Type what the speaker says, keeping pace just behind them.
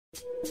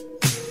Hello,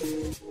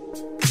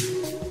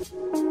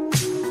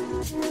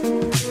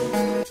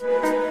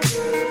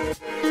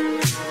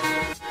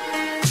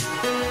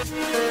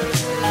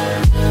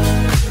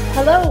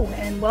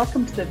 and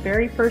welcome to the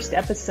very first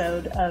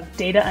episode of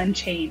Data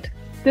Unchained.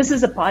 This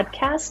is a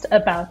podcast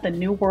about the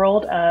new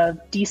world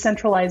of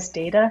decentralized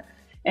data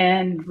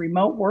and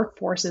remote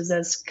workforces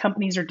as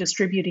companies are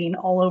distributing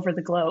all over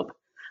the globe.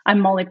 I'm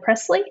Molly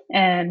Presley,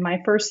 and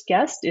my first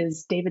guest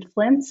is David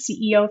Flynn,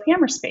 CEO of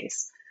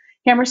Hammerspace.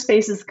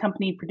 Hammerspace is the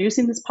company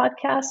producing this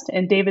podcast,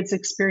 and David's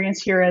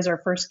experience here as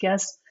our first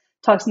guest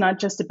talks not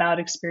just about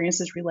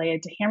experiences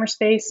related to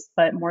Hammerspace,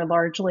 but more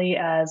largely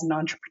as an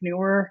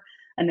entrepreneur,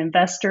 an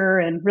investor,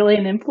 and really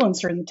an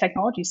influencer in the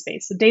technology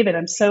space. So David,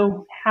 I'm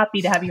so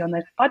happy to have you on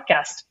the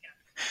podcast.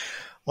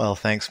 Well,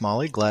 thanks,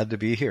 Molly. Glad to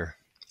be here.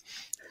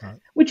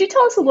 Would you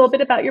tell us a little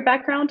bit about your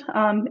background?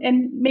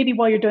 And maybe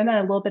while you're doing that,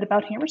 a little bit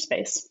about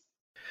Hammerspace.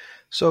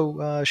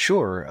 So,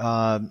 sure.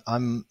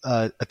 I'm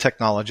a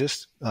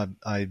technologist.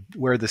 I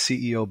wear the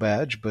CEO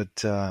badge,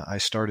 but I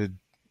started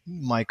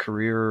my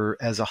career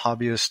as a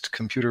hobbyist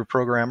computer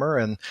programmer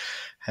and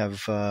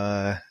have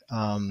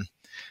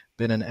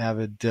been an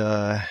avid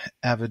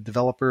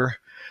developer.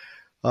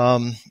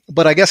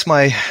 But I guess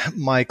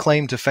my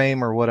claim to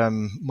fame, or what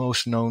I'm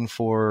most known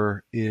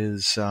for,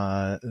 is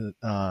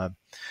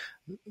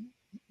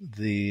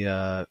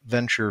the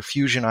venture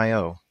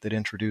Fusion.io that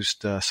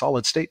introduced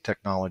solid state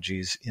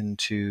technologies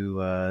into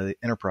the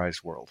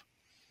enterprise world.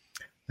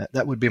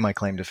 That would be my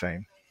claim to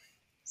fame.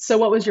 So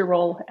what was your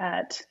role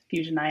at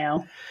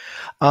Fusion.io?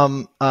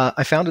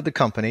 I founded the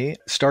company,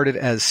 started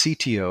as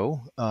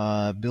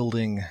CTO,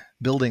 building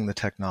the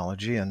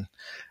technology, and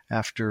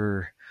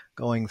after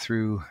going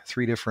through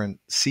 3 different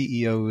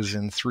CEOs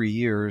in 3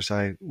 years,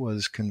 I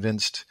was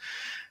convinced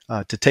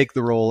to take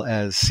the role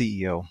as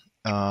CEO,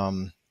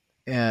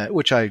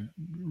 which I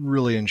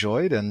really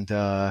enjoyed. And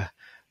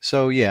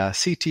so, yeah,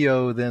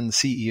 CTO, then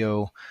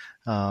CEO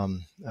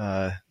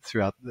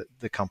throughout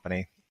the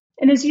company.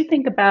 And as you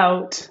think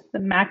about the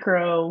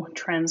macro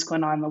trends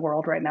going on in the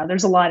world right now,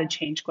 there's a lot of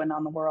change going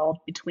on in the world,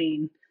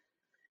 between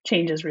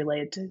changes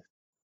related to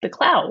the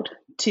cloud,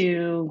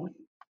 to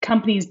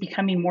companies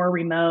becoming more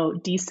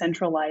remote,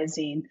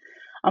 decentralizing.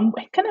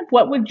 Kind of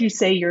what would you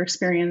say your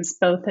experience,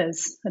 both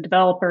as a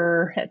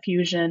developer at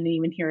Fusion and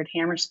even here at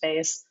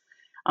Hammerspace,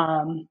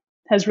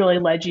 has really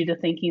led you to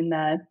thinking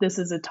that this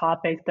is a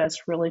topic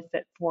that's really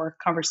fit for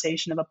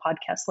conversation of a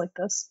podcast like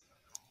this?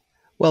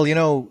 Well,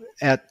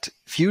 at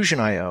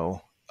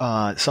Fusion.io,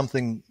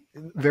 something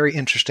very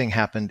interesting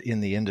happened in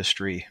the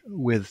industry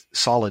with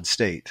solid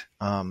state.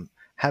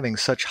 Having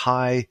such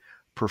high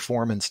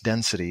performance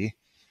density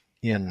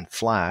in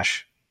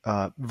Flash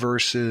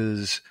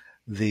versus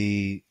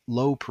the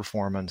low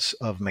performance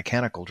of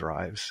mechanical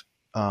drives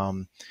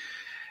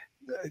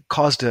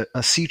caused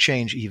a sea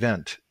change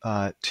event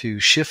to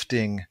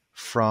shifting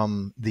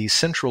from the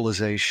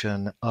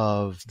centralization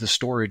of the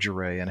storage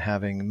array and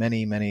having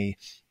many, many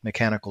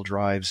mechanical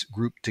drives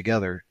grouped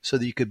together so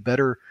that you could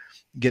better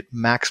get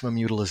maximum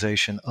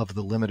utilization of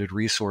the limited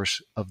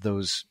resource of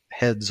those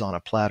heads on a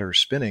platter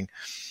spinning.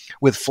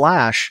 With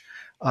Flash,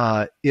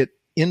 it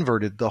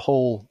inverted the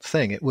whole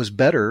thing. It was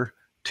better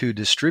to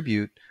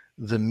distribute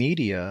the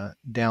media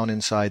down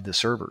inside the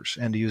servers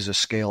and to use a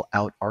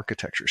scale-out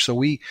architecture. So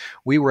we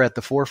were at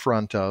the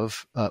forefront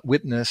of,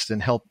 witnessed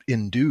and helped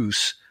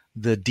induce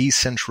the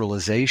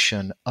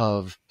decentralization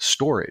of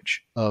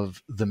storage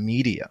of the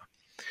media.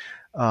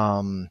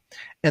 And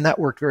that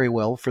worked very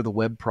well for the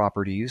web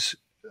properties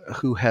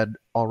who had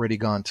already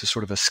gone to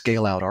sort of a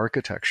scale-out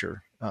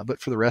architecture.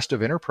 But for the rest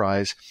of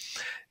enterprise,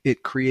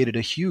 it created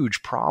a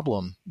huge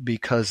problem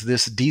because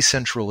this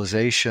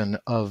decentralization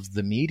of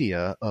the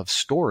media, of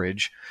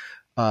storage,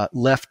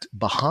 left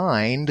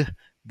behind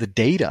the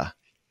data,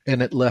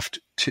 and it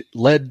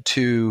led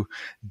to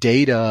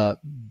data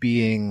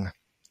being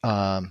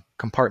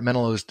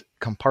compartmentalized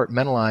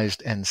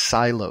and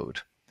siloed.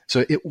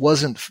 So it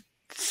wasn't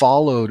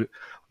followed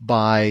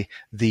by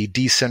the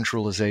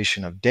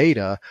decentralization of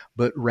data,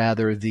 but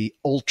rather the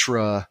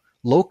ultra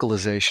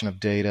localization of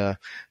data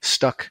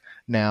stuck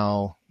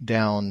now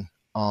down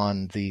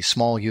on the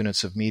small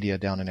units of media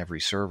down in every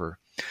server.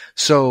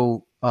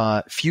 So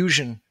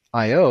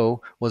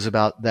Fusion.io was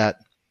about that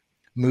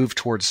move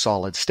towards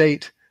solid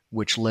state,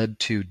 which led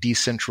to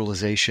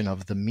decentralization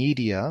of the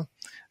media.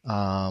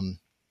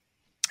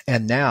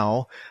 And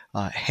now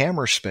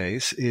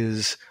Hammerspace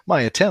is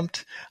my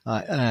attempt,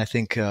 and I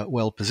think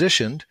well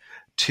positioned,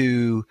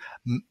 to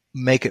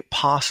make it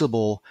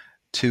possible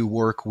to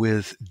work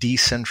with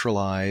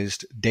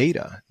decentralized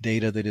data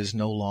that is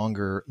no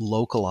longer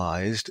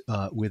localized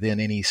within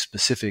any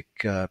specific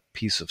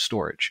piece of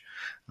storage.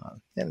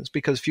 And it's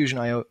because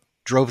Fusion.io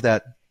drove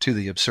that to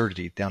the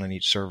absurdity down in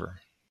each server.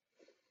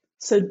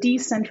 So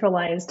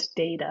decentralized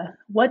data,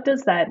 what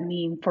does that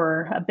mean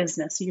for a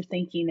business? You're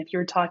thinking, if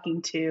you're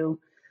talking to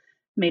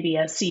maybe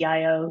a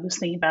CIO who's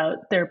thinking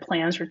about their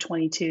plans for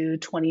 22,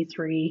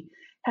 23,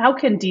 how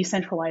can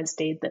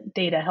decentralized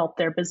data help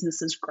their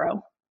businesses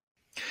grow?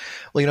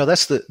 Well,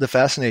 that's the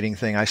fascinating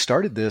thing. I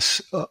started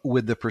this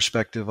with the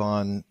perspective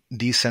on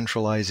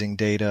decentralizing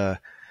data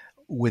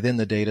within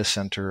the data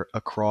center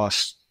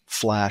across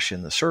flash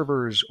in the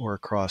servers or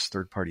across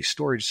third-party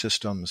storage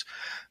systems.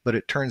 But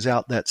it turns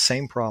out that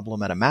same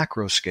problem at a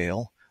macro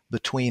scale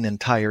between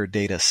entire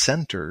data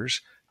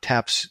centers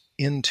taps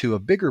into a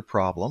bigger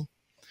problem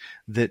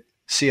that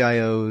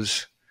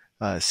CIOs,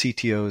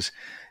 CTOs,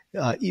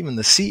 even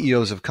the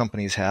CEOs of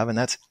companies have, and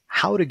that's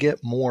how to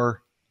get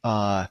more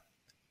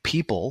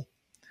people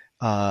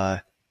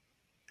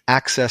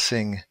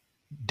accessing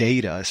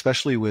data,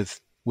 especially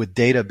with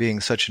data being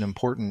such an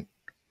important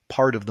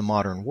part of the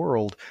modern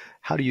world.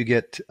 How do you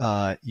get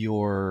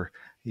your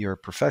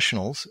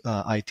professionals,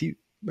 IT,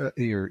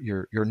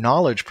 your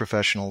knowledge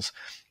professionals,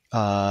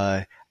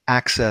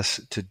 access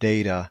to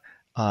data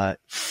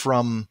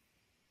from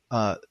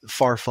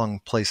far-flung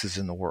places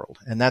in the world?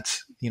 And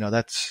that's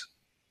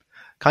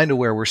kind of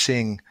where we're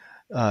seeing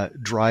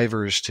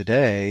drivers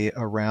today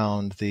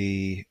around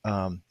the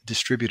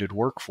distributed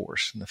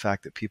workforce and the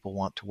fact that people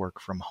want to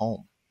work from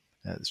home.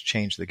 Has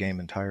changed the game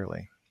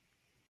entirely.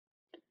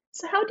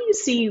 So how do you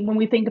see, when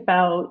we think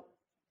about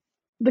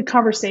the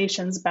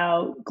conversations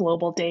about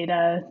global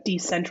data,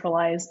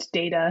 decentralized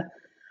data,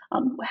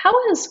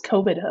 how has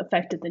COVID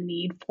affected the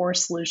need for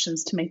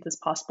solutions to make this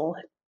possible?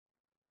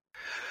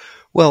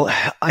 Well,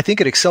 I think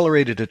it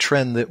accelerated a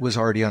trend that was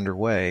already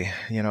underway.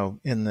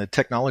 In the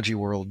technology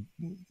world,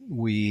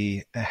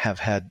 we have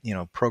had,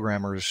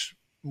 programmers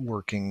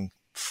working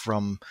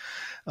from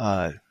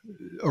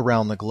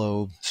around the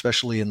globe,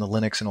 especially in the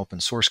Linux and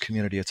open source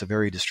community. It's a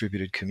very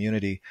distributed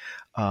community.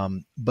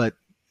 But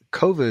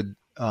COVID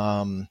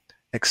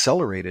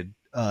accelerated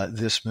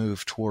this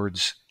move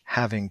towards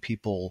having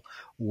people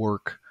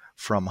work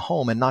from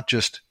home, and not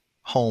just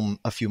home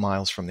a few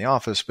miles from the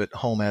office, but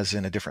home as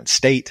in a different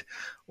state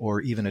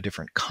or even a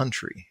different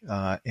country.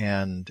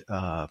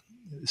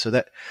 So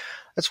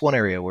that's one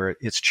area where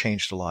it's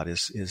changed a lot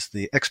is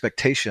the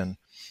expectation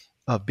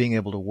of being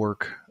able to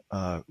work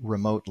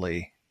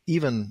remotely,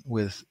 even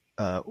with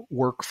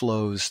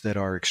workflows that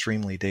are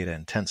extremely data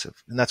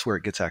intensive. And that's where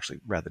it gets actually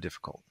rather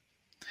difficult.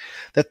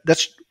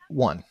 That's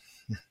one.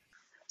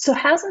 So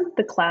hasn't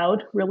the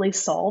cloud really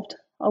solved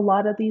a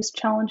lot of these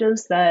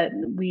challenges that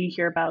we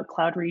hear about?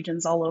 Cloud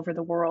regions all over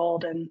the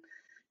world and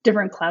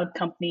different cloud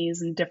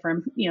companies and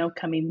different,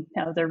 coming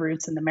out of their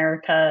roots in the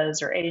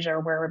Americas or Asia or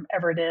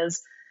wherever it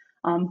is.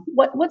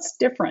 What's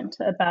different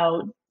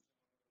about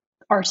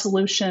our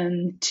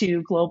solution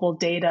to global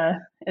data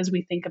as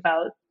we think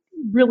about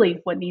really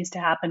what needs to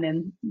happen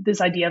in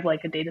this idea of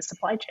like a data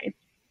supply chain?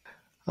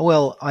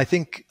 Well, I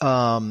think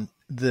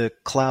the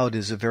cloud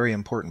is a very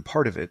important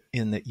part of it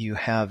in that you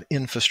have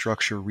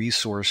infrastructure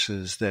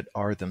resources that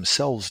are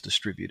themselves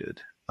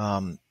distributed.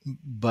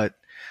 But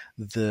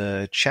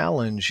the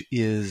challenge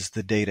is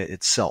the data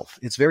itself.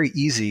 It's very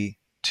easy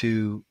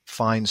to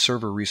find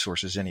server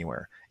resources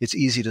anywhere. It's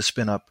easy to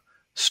spin up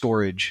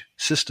storage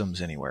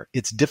systems anywhere.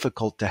 It's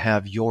difficult to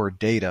have your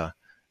data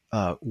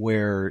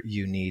where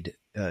you need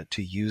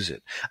to use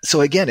it.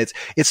 So again,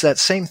 it's that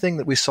same thing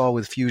that we saw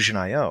with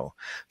Fusion.io.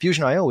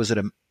 Fusion.io is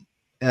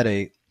at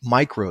a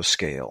micro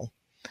scale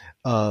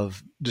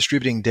of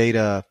distributing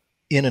data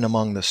in and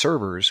among the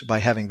servers by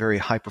having very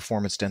high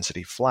performance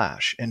density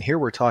flash. And here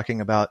we're talking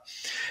about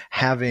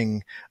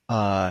having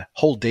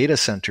whole data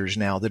centers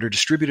now that are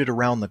distributed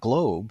around the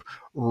globe,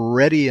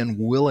 ready and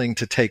willing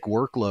to take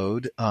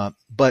workload.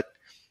 But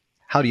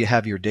how do you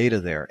have your data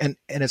there? And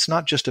it's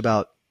not just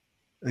about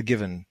a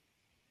given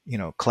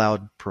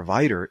cloud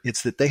provider.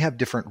 It's that they have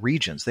different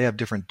regions. They have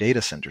different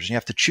data centers. You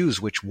have to choose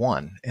which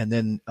one. And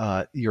then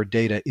your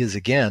data is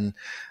again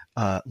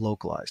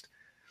localized.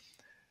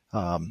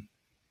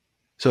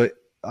 So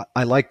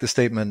I like the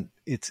statement.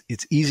 It's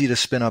easy to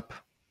spin up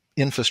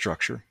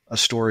infrastructure, a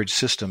storage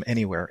system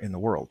anywhere in the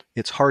world.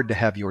 It's hard to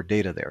have your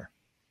data there.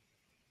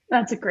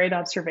 That's a great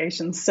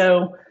observation.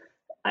 So,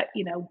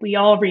 we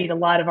all read a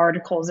lot of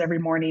articles every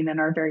morning in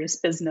our various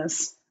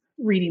business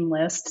reading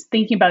list,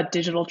 thinking about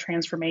digital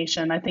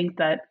transformation. I think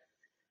that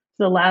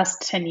the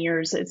last 10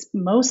 years, it's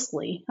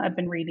mostly I've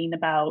been reading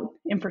about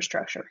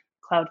infrastructure,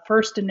 cloud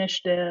first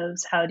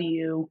initiatives. How do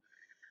you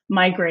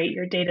migrate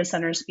your data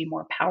centers to be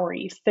more power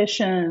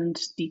efficient,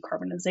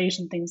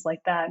 decarbonization, things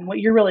like that? And what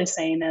you're really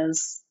saying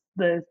is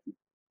the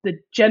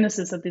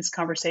genesis of this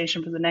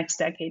conversation for the next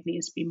decade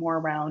needs to be more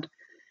around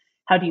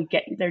how do you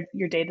get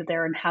your data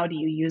there and how do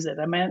you use it?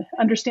 Am I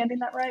understanding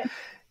that right?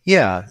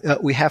 Yeah,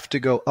 we have to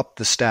go up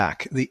the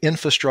stack. The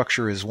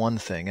infrastructure is one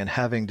thing, and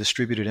having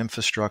distributed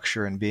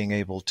infrastructure and being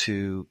able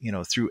to,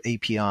 through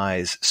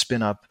APIs,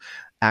 spin up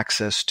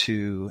access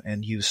to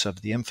and use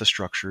of the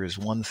infrastructure is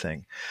one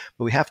thing.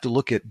 But we have to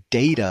look at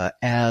data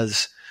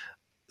as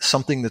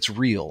something that's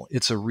real.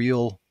 It's a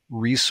real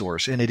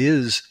resource, and it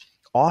is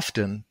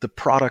often the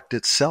product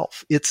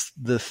itself. It's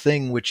the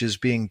thing which is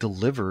being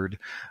delivered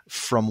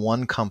from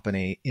one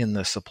company in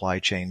the supply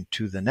chain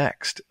to the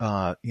next.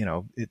 In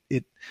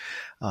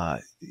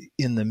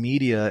the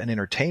media and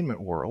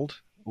entertainment world,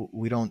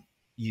 we don't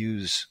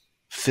use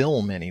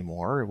film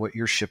anymore. What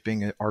you're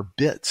shipping are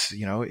bits.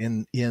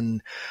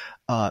 In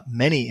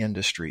many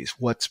industries,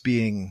 what's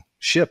being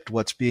shipped,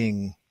 what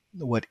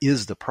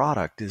is the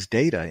product is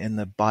data. In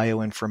the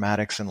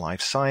bioinformatics and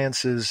life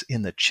sciences,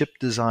 in the chip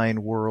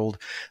design world,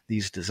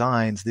 these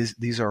designs,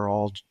 these are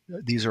all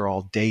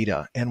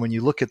data. And when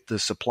you look at the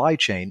supply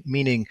chain,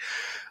 meaning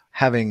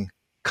having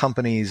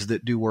companies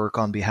that do work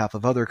on behalf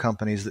of other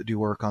companies that do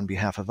work on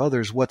behalf of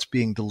others, what's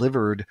being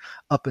delivered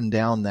up and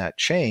down that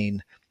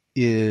chain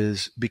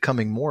is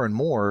becoming more and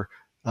more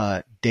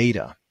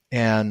data.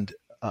 And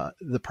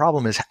the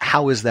problem is,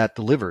 how is that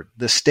delivered?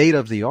 The state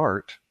of the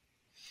art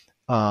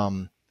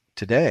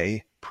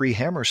today,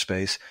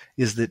 pre-Hammerspace,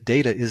 is that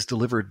data is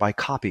delivered by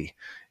copy.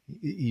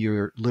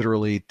 You're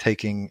literally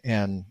taking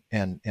and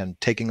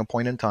taking a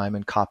point in time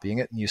and copying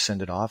it, and you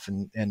send it off,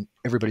 and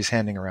everybody's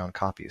handing around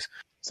copies.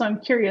 So I'm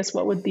curious,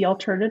 what would the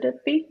alternative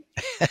be?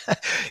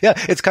 Yeah,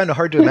 it's kind of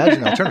hard to imagine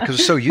an alternative because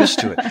we're so used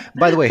to it.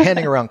 By the way,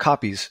 handing around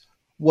copies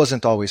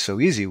wasn't always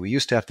so easy. We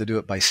used to have to do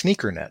it by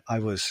SneakerNet. I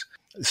was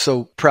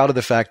so proud of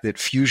the fact that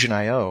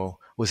Fusion.io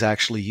was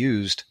actually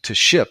used to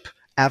ship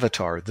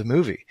Avatar, the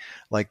movie.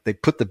 Like, they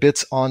put the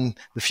bits on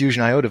the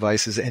Fusion.io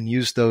devices and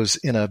used those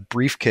in a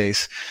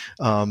briefcase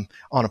on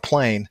a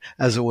plane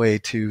as a way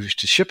to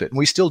ship it. And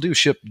we still do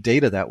ship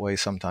data that way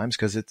sometimes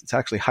because it's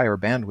actually higher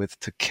bandwidth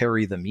to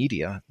carry the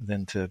media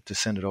than to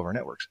send it over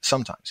networks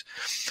sometimes.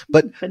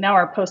 But now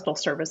our postal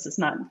service is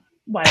not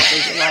wildly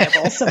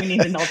reliable, so we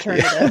need an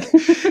alternative.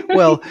 Yeah.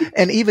 Well,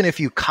 and even if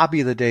you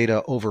copy the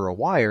data over a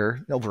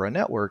wire, over a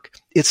network,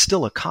 it's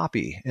still a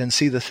copy. And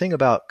see, the thing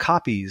about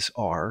copies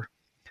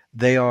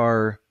they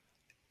are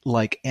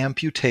like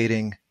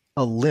amputating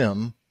a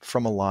limb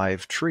from a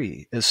live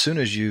tree. As soon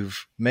as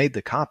you've made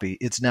the copy,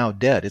 it's now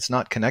dead. It's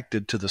not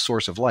connected to the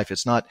source of life.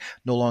 It's no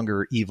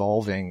longer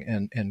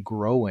evolving and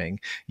growing.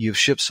 You've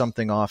shipped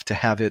something off to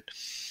have it,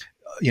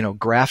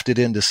 grafted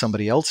into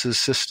somebody else's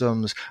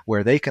systems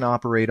where they can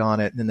operate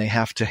on it, and then they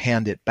have to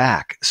hand it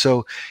back.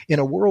 So in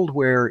a world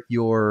where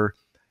your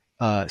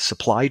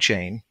supply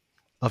chain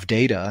of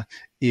data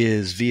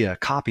is via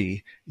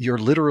copy, you're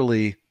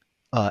literally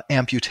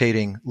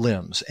amputating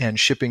limbs and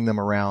shipping them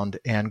around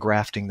and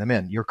grafting them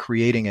in. You're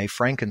creating a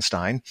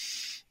Frankenstein,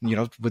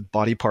 with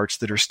body parts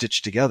that are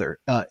stitched together.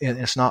 And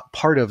it's not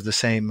part of the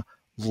same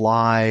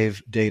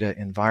live data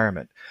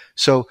environment.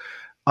 So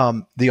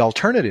the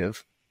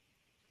alternative,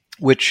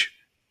 which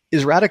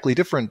is radically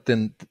different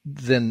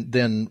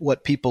than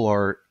what people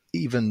are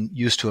even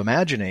used to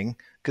imagining,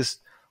 because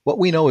what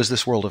we know is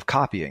this world of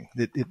copying.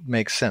 It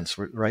makes sense,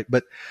 right?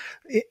 But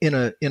in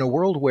a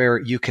world where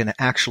you can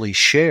actually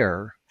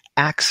share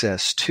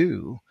access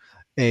to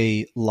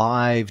a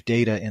live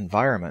data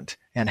environment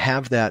and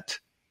have that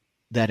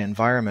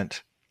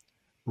environment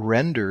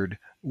rendered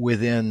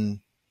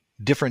within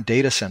different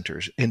data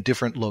centers in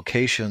different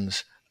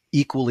locations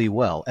equally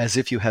well, as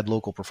if you had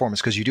local performance,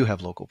 because you do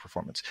have local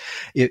performance.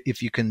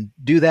 If you can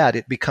do that,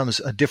 it becomes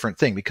a different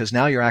thing, because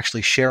now you're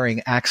actually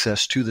sharing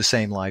access to the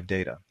same live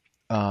data.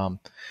 So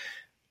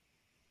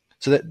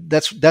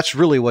that's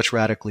really what's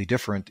radically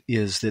different,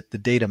 is that the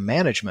data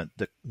management,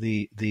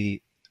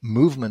 the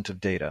movement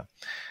of data,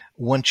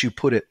 once you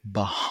put it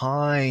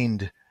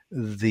behind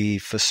the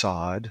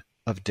facade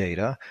of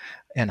data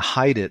and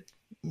hide it,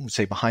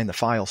 say behind the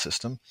file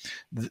system,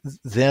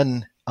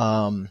 then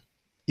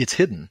it's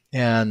hidden,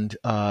 and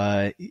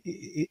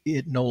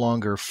it no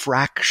longer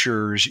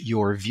fractures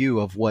your view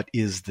of what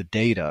is the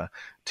data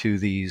to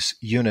these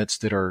units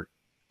that are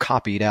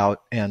copied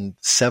out and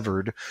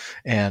severed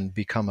and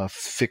become a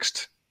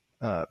fixed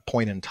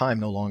point in time,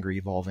 no longer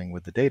evolving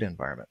with the data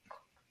environment.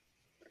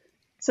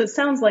 So it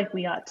sounds like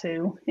we ought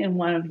to, in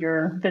one of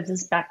your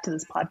visits back to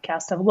this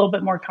podcast, have a little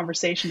bit more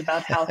conversation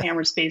about how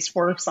Hammerspace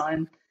works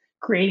on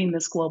creating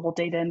this global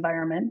data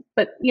environment.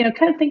 But,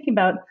 kind of thinking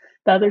about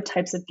the other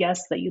types of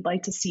guests that you'd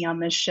like to see on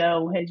this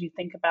show as you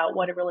think about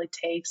what it really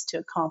takes to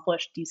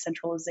accomplish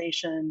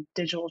decentralization,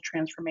 digital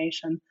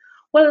transformation.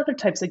 What other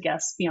types of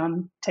guests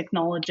beyond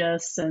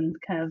technologists and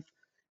kind of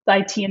the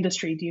IT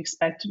industry do you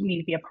expect me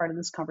to be a part of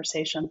this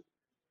conversation?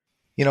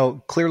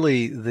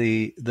 Clearly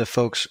the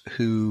folks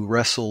who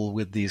wrestle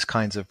with these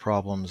kinds of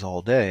problems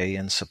all day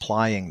and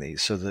supplying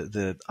these, so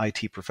the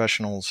IT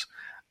professionals,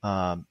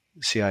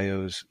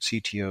 CIOs,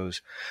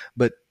 CTOs,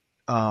 but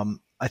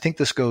I think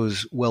this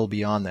goes well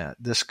beyond that.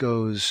 This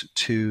goes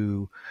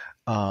to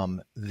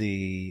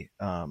the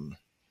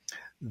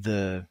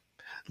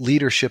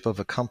leadership of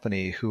a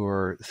company who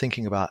are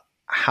thinking about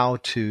how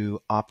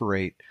to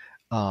operate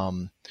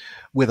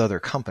with other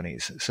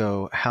companies.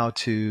 So how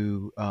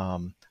to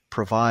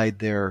provide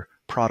their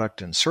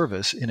product and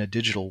service in a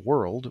digital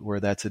world where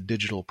that's a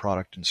digital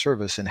product and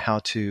service, and how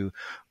to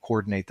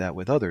coordinate that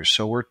with others.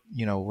 So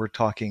we're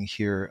talking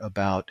here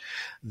about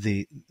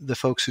the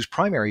folks whose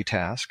primary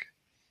task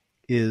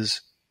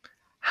is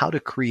how to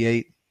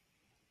create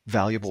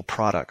valuable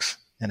products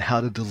and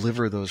how to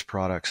deliver those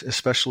products,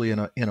 especially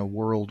in a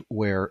world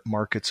where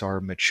markets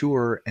are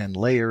mature and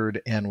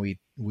layered, and we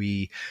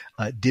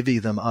divvy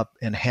them up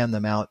and hand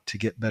them out to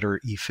get better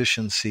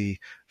efficiency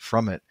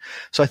from it.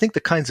 So I think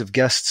the kinds of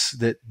guests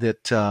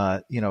that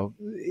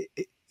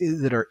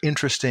are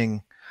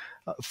interesting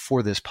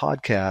for this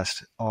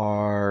podcast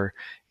are,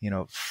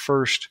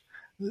 first,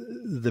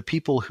 the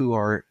people who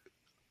are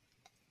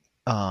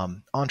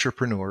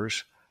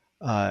entrepreneurs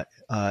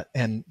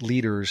and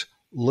leaders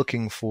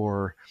looking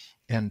for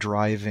and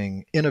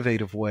driving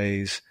innovative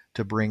ways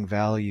to bring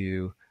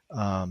value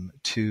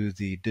to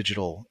the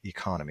digital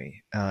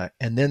economy.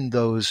 And then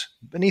those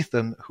beneath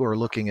them who are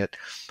looking at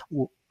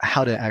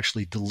how to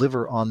actually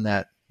deliver on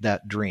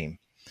that dream.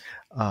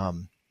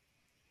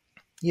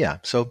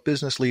 So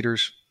business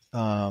leaders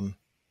and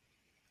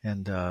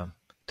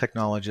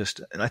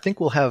technologists. And I think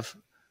we'll have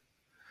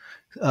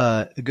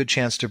a good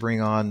chance to bring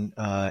on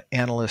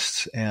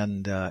analysts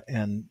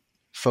and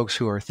folks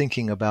who are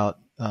thinking about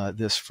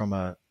this from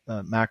a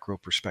macro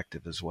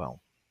perspective as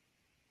well.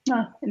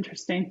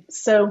 Interesting.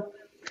 So,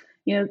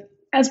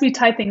 as we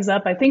tie things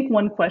up, I think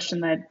one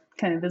question that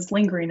kind of is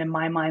lingering in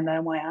my mind that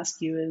I want to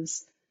ask you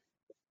is,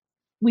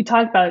 we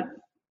talk about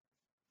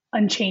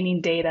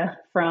unchaining data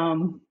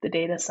from the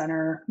data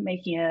center,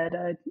 making it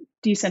a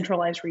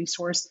decentralized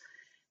resource.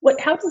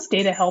 How does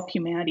data help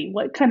humanity?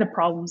 What kind of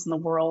problems in the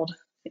world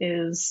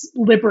is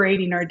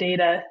liberating our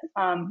data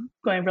going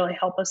to really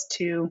help us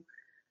to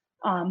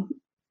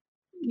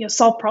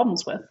solve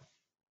problems with?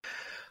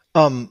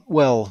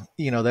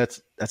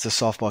 That's a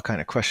softball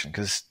kind of question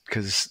because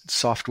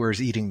software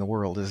is eating the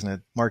world, isn't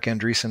it? Mark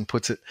Andreessen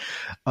puts it.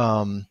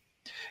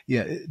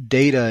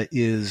 Data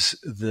is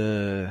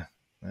the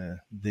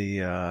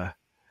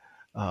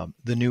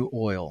new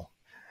oil.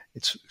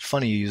 It's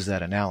funny you use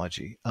that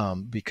analogy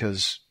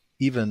because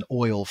even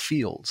oil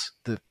fields,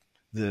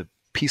 the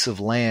piece of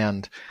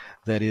land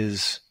that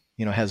is,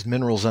 has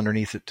minerals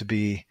underneath it to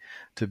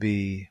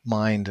be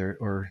mined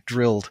or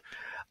drilled,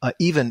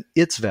 even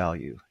its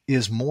value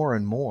is more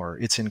and more.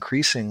 It's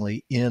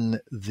increasingly in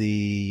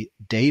the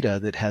data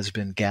that has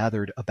been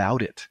gathered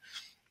about it,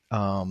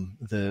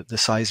 the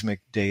seismic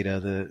data,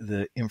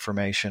 the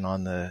information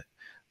on the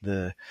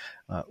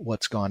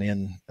what's gone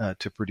in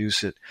to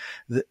produce it.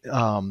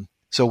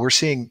 So we're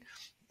seeing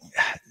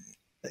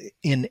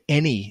in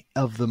any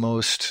of the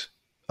most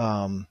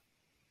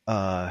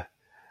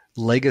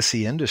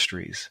legacy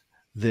industries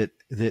that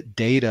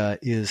data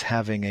is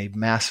having a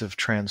massive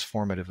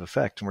transformative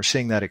effect. And we're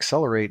seeing that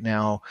accelerate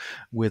now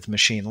with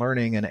machine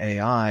learning and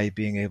AI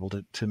being able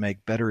to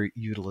make better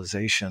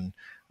utilization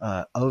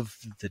of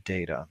the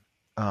data.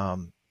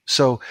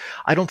 So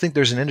I don't think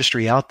there's an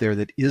industry out there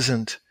that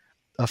isn't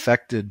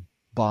affected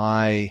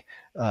by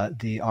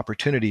the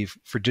opportunity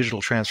for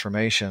digital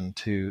transformation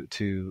to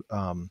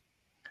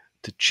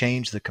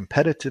change the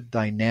competitive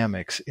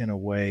dynamics in a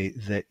way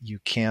that you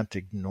can't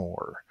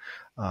ignore,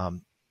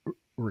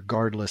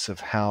 regardless of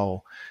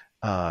how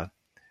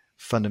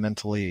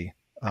fundamentally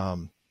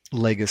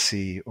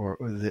legacy or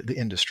the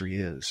industry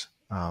is.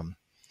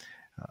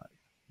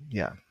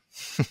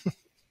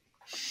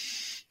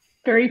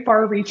 Very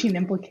far-reaching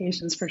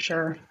implications for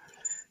sure.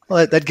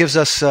 Well, that gives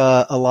us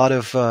a lot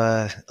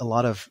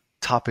of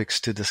topics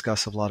to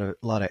discuss, a lot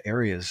of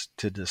areas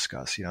to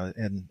discuss.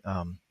 And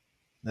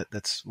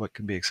that's what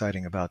can be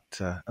exciting about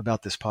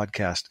this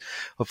podcast.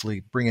 Hopefully,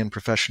 bring in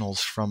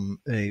professionals from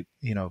a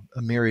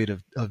myriad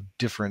of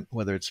different,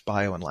 whether it's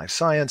bio and life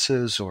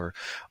sciences or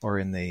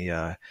in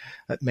the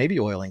maybe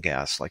oil and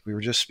gas, like we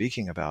were just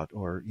speaking about,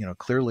 or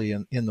clearly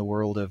in the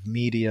world of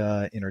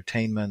media,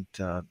 entertainment,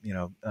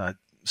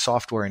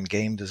 software and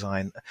game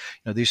design.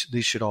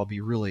 These should all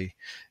be really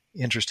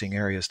interesting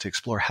areas to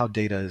explore how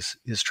data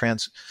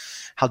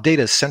how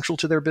data is central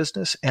to their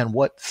business and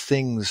what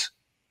things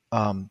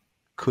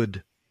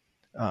could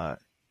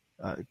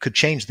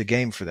change the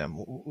game for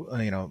them,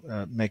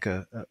 make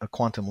a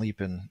quantum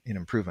leap in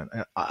improvement.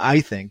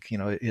 I think,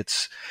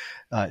 it's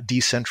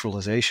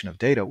decentralization of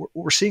data.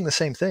 We're seeing the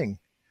same thing,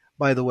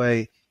 by the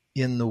way,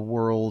 in the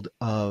world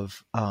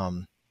of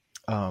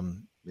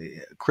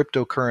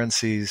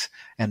cryptocurrencies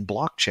and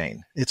blockchain.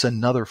 It's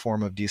another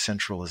form of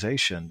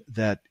decentralization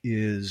that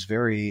is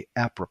very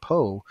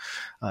apropos,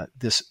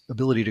 this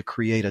ability to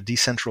create a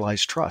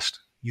decentralized trust.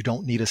 You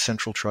don't need a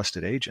central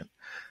trusted agent,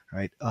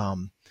 right?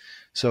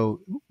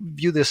 So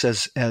view this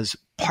as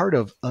part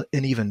of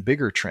an even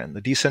bigger trend,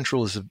 the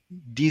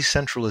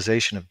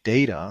decentralization of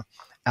data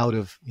out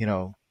of,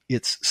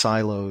 its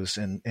silos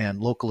and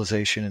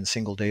localization in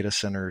single data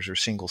centers or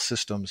single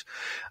systems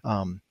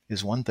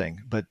is one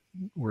thing. But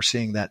we're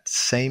seeing that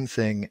same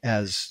thing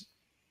as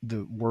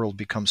the world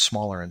becomes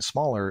smaller and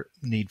smaller,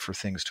 need for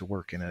things to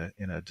work in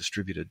a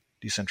distributed,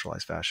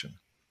 decentralized fashion.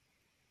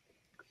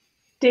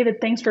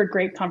 David, thanks for a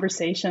great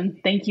conversation.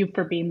 Thank you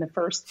for being the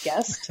first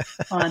guest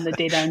on the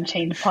Data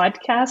Unchained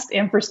podcast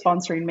and for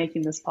sponsoring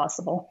making this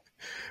possible.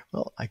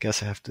 Well, I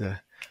guess I have to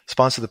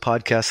sponsor the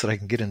podcast so that I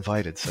can get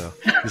invited. So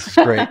this is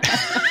great.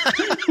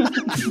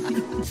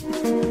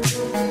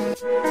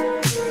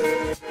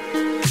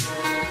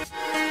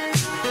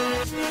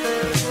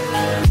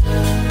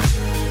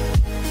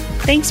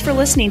 Thanks for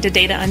listening to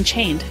Data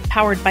Unchained,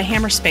 powered by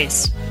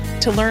Hammerspace.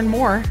 To learn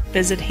more,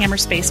 visit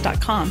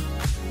hammerspace.com.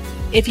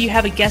 If you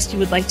have a guest you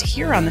would like to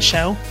hear on the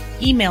show,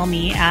 email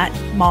me at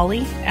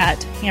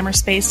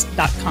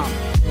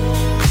molly@hammerspace.com.